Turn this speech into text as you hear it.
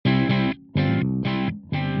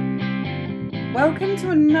Welcome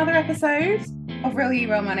to another episode of Real You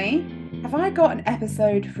Real Money. Have I got an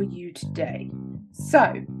episode for you today?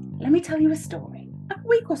 So, let me tell you a story. A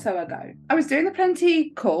week or so ago, I was doing the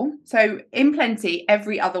Plenty call. So, in Plenty,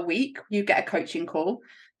 every other week, you get a coaching call.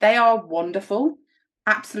 They are wonderful.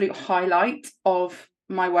 Absolute highlight of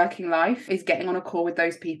my working life is getting on a call with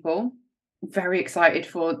those people. Very excited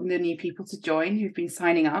for the new people to join who've been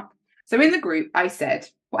signing up. So, in the group, I said,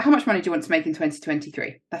 well, how much money do you want to make in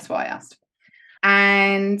 2023? That's what I asked.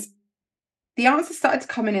 And the answers started to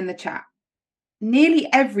come in the chat. Nearly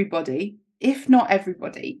everybody, if not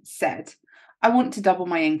everybody, said, I want to double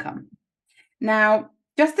my income. Now,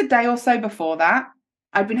 just a day or so before that,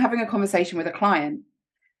 I'd been having a conversation with a client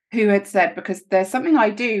who had said, because there's something I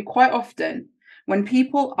do quite often when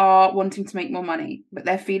people are wanting to make more money, but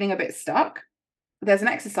they're feeling a bit stuck, there's an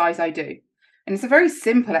exercise I do. And it's a very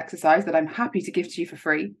simple exercise that I'm happy to give to you for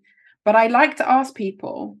free. But I like to ask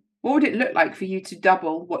people, what would it look like for you to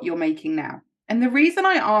double what you're making now? And the reason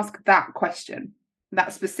I ask that question,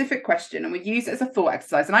 that specific question, and we use it as a thought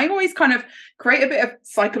exercise, and I always kind of create a bit of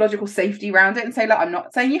psychological safety around it and say, look, I'm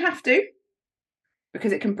not saying you have to,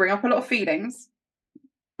 because it can bring up a lot of feelings.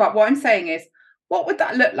 But what I'm saying is, what would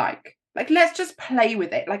that look like? Like, let's just play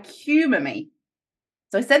with it, like humor me.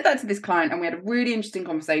 So I said that to this client and we had a really interesting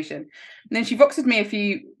conversation. And then she Voxed me a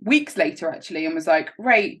few weeks later, actually, and was like,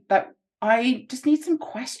 Ray, that I just need some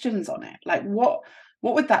questions on it. Like, what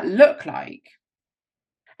would that look like?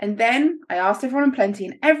 And then I asked everyone in Plenty,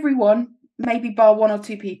 and everyone, maybe bar one or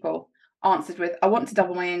two people, answered with, I want to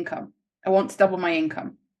double my income. I want to double my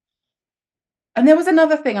income. And there was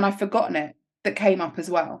another thing, and I've forgotten it, that came up as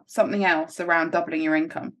well. Something else around doubling your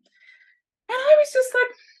income. And I was just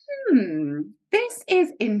like, this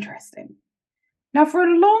is interesting. Now, for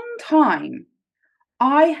a long time,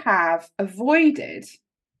 I have avoided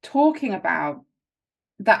talking about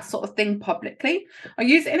that sort of thing publicly. I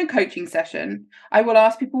use it in a coaching session. I will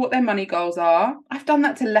ask people what their money goals are. I've done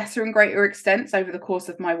that to lesser and greater extents over the course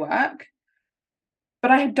of my work. But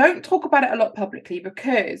I don't talk about it a lot publicly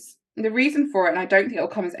because the reason for it, and I don't think it'll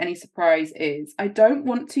come as any surprise, is I don't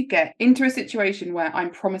want to get into a situation where I'm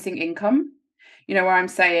promising income. You know, where I'm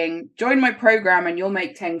saying, join my program and you'll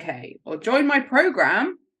make 10K, or join my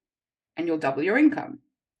program and you'll double your income.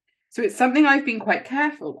 So it's something I've been quite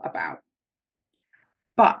careful about.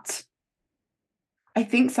 But I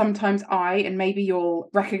think sometimes and maybe you'll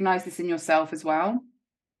recognize this in yourself as well,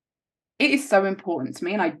 it is so important to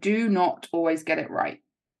me, and I do not always get it right.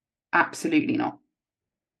 Absolutely not.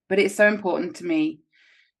 But it's so important to me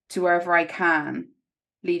to, wherever I can,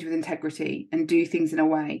 lead with integrity and do things in a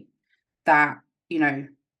way that, you know,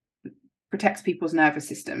 protects people's nervous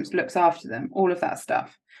systems, looks after them, all of that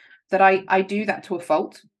stuff. That I do that to a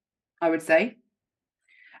fault, I would say.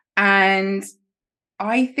 And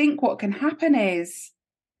I think what can happen is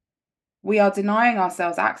we are denying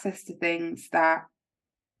ourselves access to things that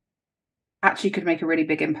actually could make a really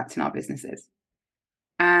big impact in our businesses.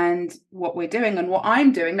 And what we're doing, and what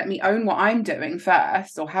I'm doing, let me own what I'm doing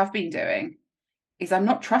first, or have been doing, is I'm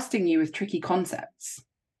not trusting you with tricky concepts,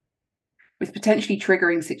 with potentially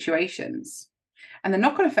triggering situations. And the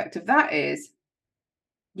knock-on effect of that is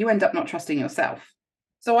you end up not trusting yourself.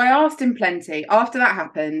 So I asked in Plenty after that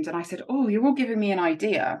happened, and I said, oh, you're all giving me an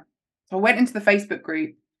idea. So I went into the Facebook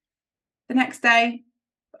group the next day,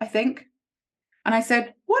 I think, and I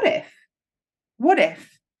said, what if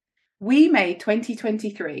we made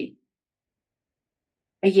 2023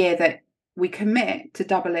 a year that we commit to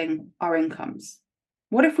doubling our incomes?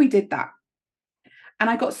 What if we did that?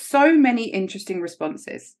 And I got so many interesting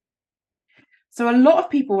responses. So a lot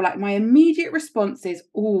of people, like, my immediate response is,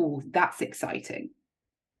 oh, that's exciting,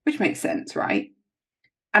 which makes sense, right?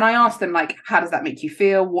 And I asked them, like, how does that make you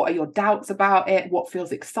feel? What are your doubts about it? What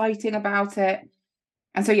feels exciting about it?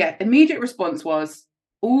 And so, yeah, immediate response was,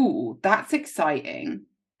 oh, that's exciting.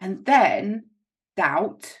 And then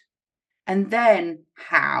doubt. And then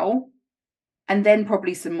how? And then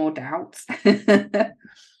probably some more doubts.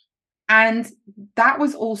 And that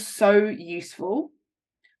was all so useful,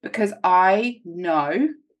 because I know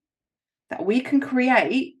that we can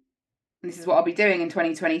create, and this is what I'll be doing in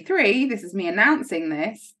 2023, this is me announcing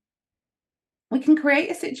this, we can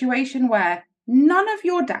create a situation where none of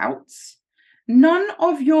your doubts, none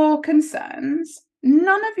of your concerns,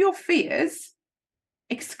 none of your fears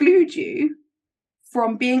exclude you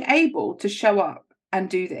from being able to show up and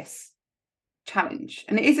do this challenge.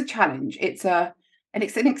 And it is a challenge. It's an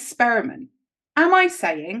experiment. Am I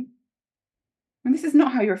saying, and this is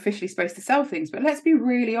not how you're officially supposed to sell things, but let's be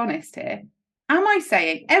really honest here. Am I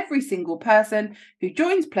saying every single person who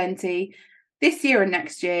joins Plenty this year and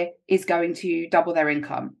next year is going to double their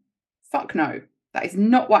income? Fuck no. That is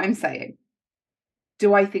not what I'm saying.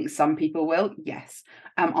 Do I think some people will? Yes.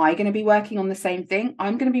 Am I going to be working on the same thing?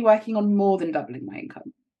 I'm going to be working on more than doubling my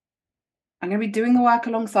income. I'm going to be doing the work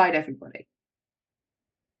alongside everybody.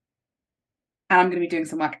 And I'm going to be doing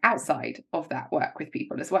some work outside of that work with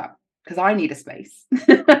people as well, because I need a space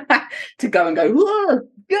to go and go, oh,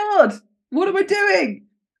 God, what am I doing?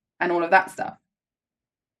 And all of that stuff.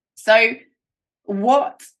 So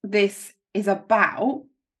what this is about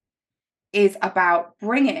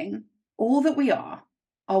bringing all that we are,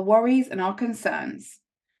 our worries and our concerns,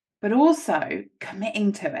 but also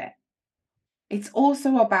committing to it. It's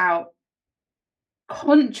also about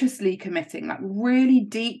consciously committing, like really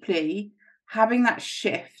deeply having that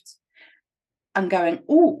shift and going,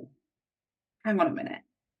 oh, hang on a minute.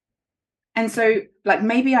 And so, like,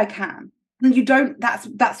 maybe I can. And you don't,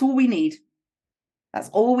 that's all we need. That's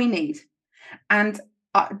all we need. And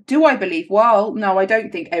do I believe? Well, no, I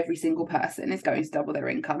don't think every single person is going to double their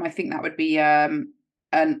income. I think that would be an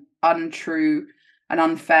untrue, an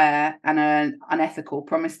unfair, and an unethical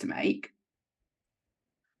promise to make.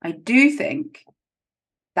 I do think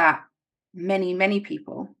that many, many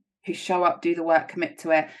people who show up, do the work, commit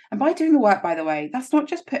to it. And by doing the work, by the way, that's not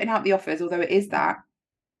just putting out the offers, although it is that.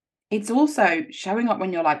 It's also showing up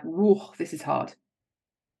when you're like, whoa, this is hard.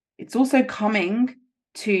 It's also coming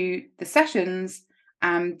to the sessions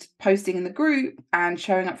and posting in the group and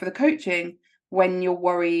showing up for the coaching when you're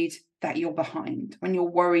worried that you're behind, when you're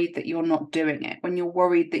worried that you're not doing it, when you're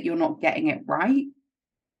worried that you're not getting it right.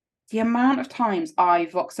 The amount of times I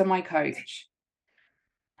Voxer my coach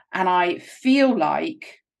and I feel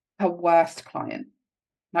like her worst client,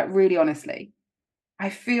 like really honestly, I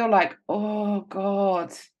feel like, oh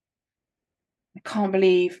God, I can't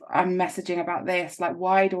believe I'm messaging about this. Like,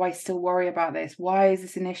 why do I still worry about this? Why is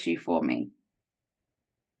this an issue for me?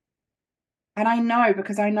 And I know,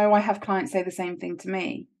 because I know I have clients say the same thing to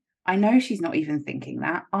me. I know she's not even thinking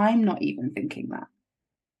that. I'm not even thinking that.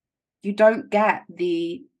 You don't get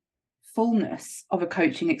the fullness of a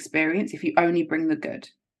coaching experience if you only bring the good.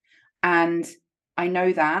 And I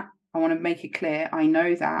know that. I want to make it clear. I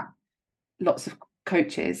know that lots of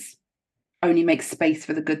coaches only make space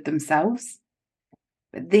for the good themselves.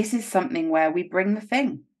 But this is something where we bring the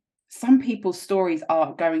thing. Some people's stories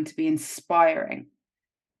are going to be inspiring.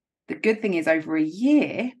 The good thing is, over a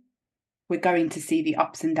year, we're going to see the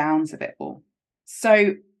ups and downs of it all.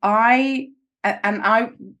 So I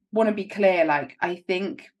want to be clear, like, I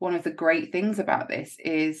think one of the great things about this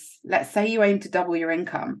is, let's say you aim to double your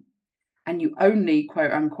income and you only,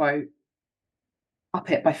 quote unquote,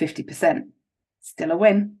 up it by 50%, still a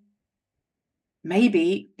win.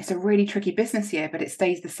 Maybe it's a really tricky business year, but it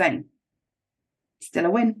stays the same. Still a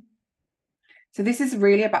win. So this is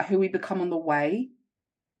really about who we become on the way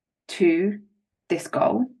to this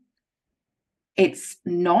goal. It's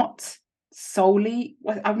not solely,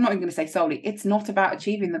 well, I'm not even going to say solely, it's not about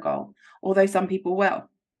achieving the goal, although some people will.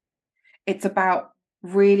 It's about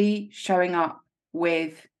really showing up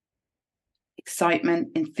with excitement,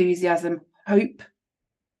 enthusiasm, hope.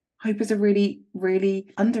 Hope is a really,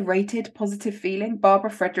 really underrated positive feeling.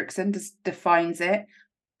 Barbara Fredrickson defines it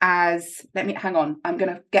as, hang on, I'm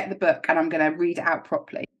going to get the book and I'm going to read it out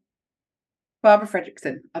properly. Barbara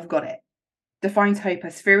Fredrickson, I've got it. Defines hope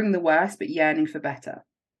as fearing the worst but yearning for better.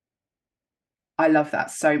 I love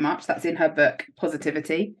that so much. That's in her book,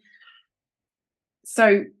 Positivity.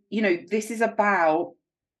 So, this is about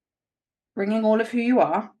bringing all of who you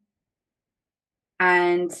are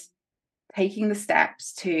and taking the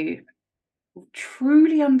steps to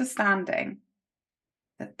truly understanding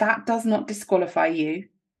that does not disqualify you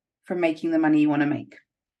from making the money you want to make.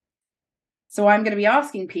 So I'm going to be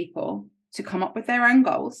asking people to come up with their own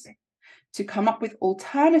goals, to come up with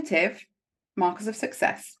alternative markers of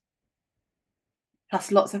success,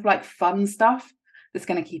 plus lots of like fun stuff that's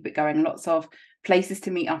going to keep it going, lots of places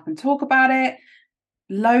to meet up and talk about it,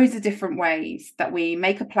 loads of different ways that we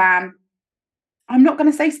make a plan. I'm not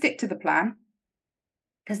going to say stick to the plan,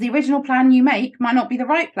 because the original plan you make might not be the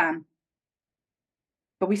right plan.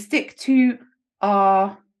 But we stick to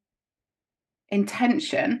our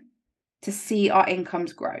intention to see our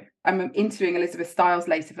incomes grow. I'm interviewing Elizabeth Stiles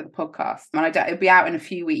later for the podcast, and it'll be out in a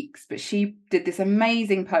few weeks, but she did this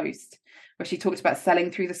amazing post where she talked about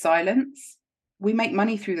selling through the silence. We make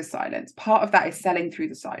money through the silence. Part of that is selling through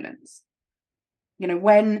the silence.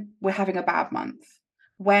 When we're having a bad month,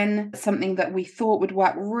 when something that we thought would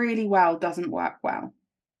work really well doesn't work well.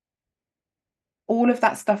 All of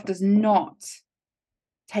that stuff does not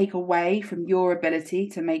take away from your ability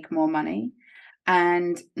to make more money,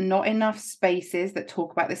 and not enough spaces that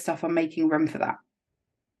talk about this stuff are making room for that.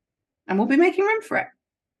 And we'll be making room for it.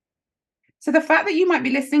 So the fact that you might be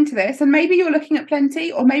listening to this, and maybe you're looking at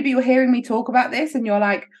Plenty, or maybe you're hearing me talk about this and you're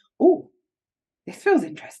like, oh, this feels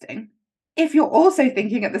interesting. If you're also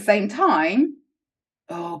thinking at the same time,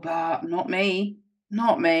 oh, but not me,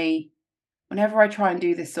 not me. Whenever I try and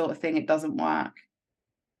do this sort of thing, it doesn't work.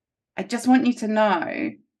 I just want you to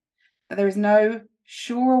know that there is no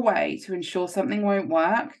surer way to ensure something won't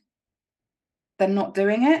work than not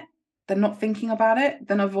doing it, than not thinking about it,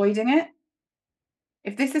 than avoiding it.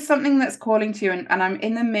 If this is something that's calling to you, and I'm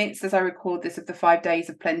in the midst as I record this of the 5 days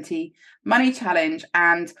of Plenty Money Challenge,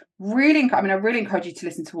 and really, I really encourage you to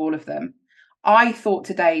listen to all of them. I thought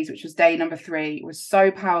today's, which was day number 3, was so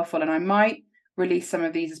powerful, and I might release some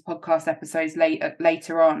of these as podcast episodes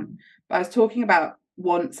later on. But I was talking about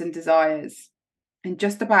wants and desires, and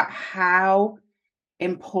just about how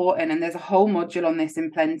important, and there's a whole module on this in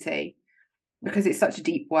Plenty, because it's such a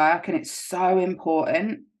deep work and it's so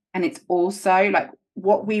important. And it's also like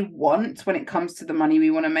what we want when it comes to the money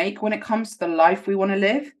we want to make, when it comes to the life we want to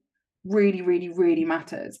live, really, really, really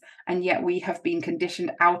matters. And yet we have been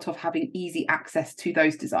conditioned out of having easy access to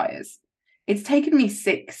those desires. It's taken me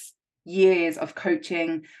 6 years of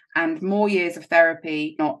coaching and more years of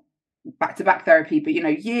therapy, not back-to-back therapy, but,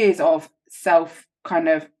 years of self kind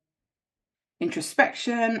of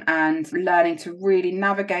introspection and learning to really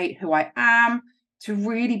navigate who I am, to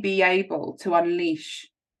really be able to unleash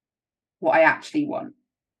what I actually want.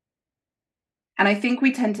 And I think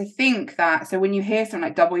we tend to think that, so when you hear something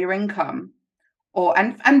like double your income, or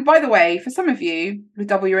and by the way, for some of you with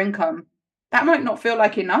double your income, that might not feel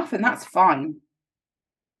like enough, and that's fine.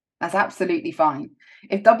 That's absolutely fine.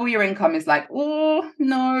 If double your income is like, oh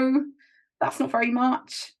no, that's not very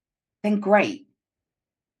much, then great.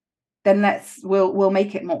 Then we'll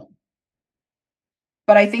make it more.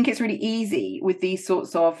 But I think it's really easy with these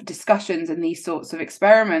sorts of discussions and these sorts of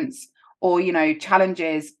experiments, or,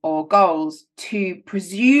 challenges or goals, to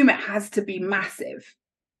presume it has to be massive,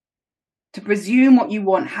 to presume what you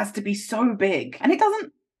want has to be so big. And it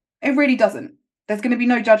doesn't. It really doesn't. There's going to be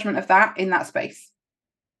no judgment of that in that space.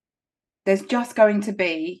 There's just going to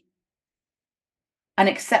be an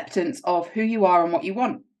acceptance of who you are and what you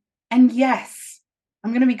want. And yes,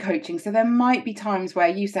 I'm going to be coaching, so there might be times where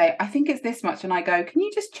you say, I think it's this much, and I go, can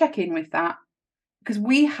you just check in with that? Because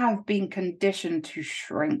we have been conditioned to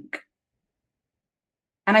shrink.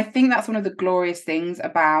 And I think that's one of the glorious things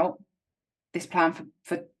about this plan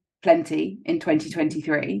for Plenty in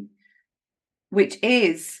 2023, which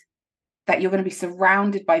is that you're going to be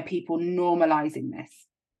surrounded by people normalizing this,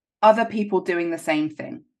 other people doing the same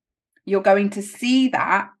thing. You're going to see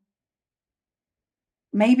that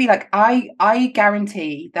maybe, like, I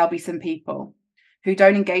guarantee there'll be some people who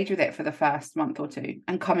don't engage with it for the first month or 2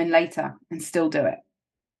 and come in later and still do it.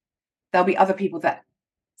 There'll be other people that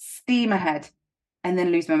steam ahead and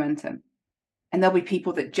then lose momentum. And there'll be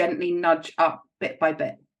people that gently nudge up bit by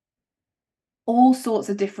bit. All sorts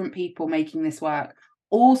of different people making this work,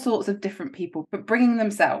 all sorts of different people, but bringing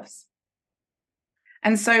themselves.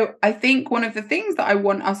 And so I think one of the things that I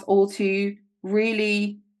want us all to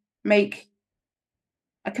really make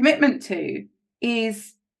a commitment to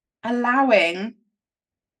is allowing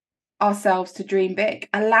ourselves to dream big,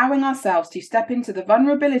 allowing ourselves to step into the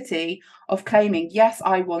vulnerability of claiming, yes,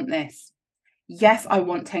 I want this. Yes, I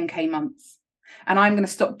want 10K months. And I'm going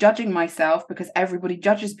to stop judging myself because everybody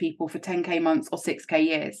judges people for 10K months or 6K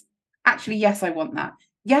years. Actually, yes, I want that.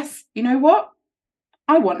 Yes, you know what?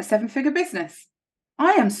 I want a 7-figure business.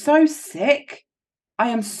 I am so sick. I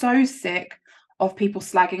am so sick of people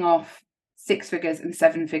slagging off 6 figures and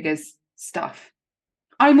 7 figures stuff.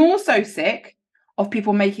 I'm also sick of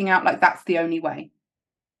people making out like that's the only way.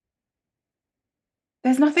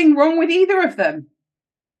 There's nothing wrong with either of them.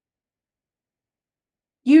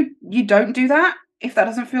 You don't do that if that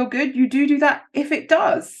doesn't feel good. You do that if it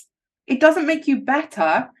does. It doesn't make you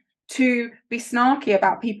better to be snarky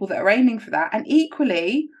about people that are aiming for that. And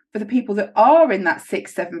equally, for the people that are in that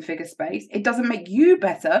 6-7 figure space, it doesn't make you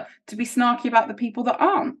better to be snarky about the people that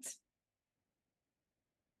aren't.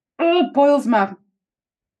 Oh, boils my,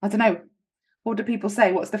 I don't know. What do people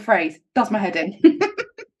say? What's the phrase? Does my head in.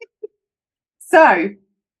 So,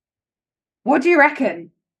 what do you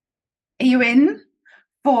reckon? Are you in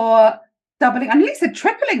for doubling? And you said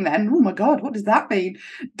tripling then. Oh my God, what does that mean?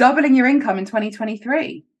 Doubling your income in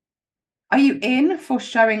 2023. Are you in for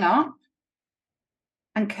showing up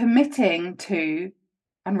and committing to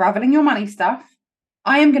unraveling your money stuff?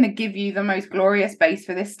 I am going to give you the most glorious base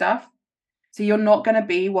for this stuff. So you're not going to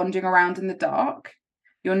be wandering around in the dark.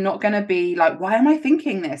 You're not going to be like, why am I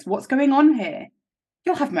thinking this? What's going on here?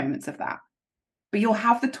 You'll have moments of that, but you'll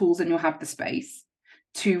have the tools and you'll have the space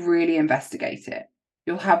to really investigate it.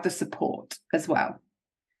 You'll have the support as well.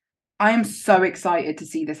 I am so excited to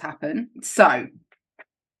see this happen. So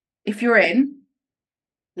if you're in,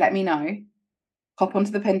 let me know. Hop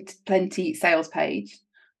onto the Plenty sales page,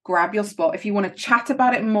 grab your spot. If you want to chat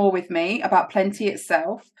about it more with me, about Plenty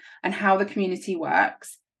itself and how the community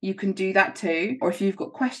works, you can do that too. Or if you've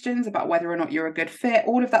got questions about whether or not you're a good fit,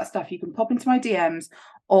 all of that stuff, you can pop into my DMs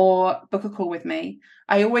or book a call with me.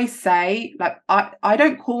 I always say, like, I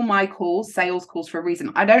don't call my calls sales calls for a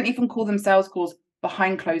reason. I don't even call them sales calls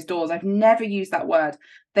behind closed doors. I've never used that word.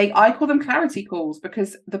 I call them clarity calls,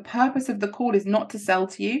 because the purpose of the call is not to sell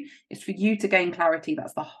to you, it's for you to gain clarity.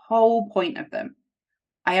 That's the whole point of them.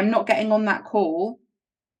 I am not getting on that call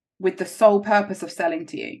with the sole purpose of selling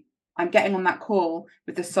to you. I'm getting on that call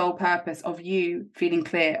with the sole purpose of you feeling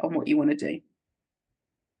clear on what you want to do.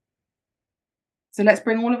 So let's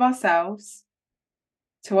bring all of ourselves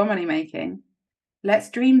to our money making. Let's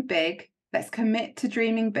dream big. Let's commit to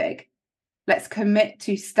dreaming big. Let's commit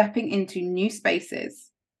to stepping into new spaces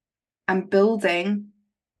and building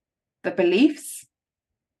the beliefs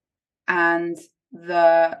and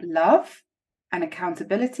the love and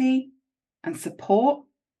accountability and support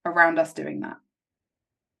around us doing that.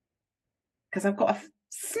 Because I've got a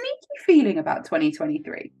sneaky feeling about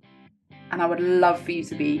 2023, and I would love for you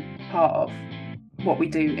to be part of what we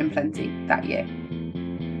do in Plenty that year.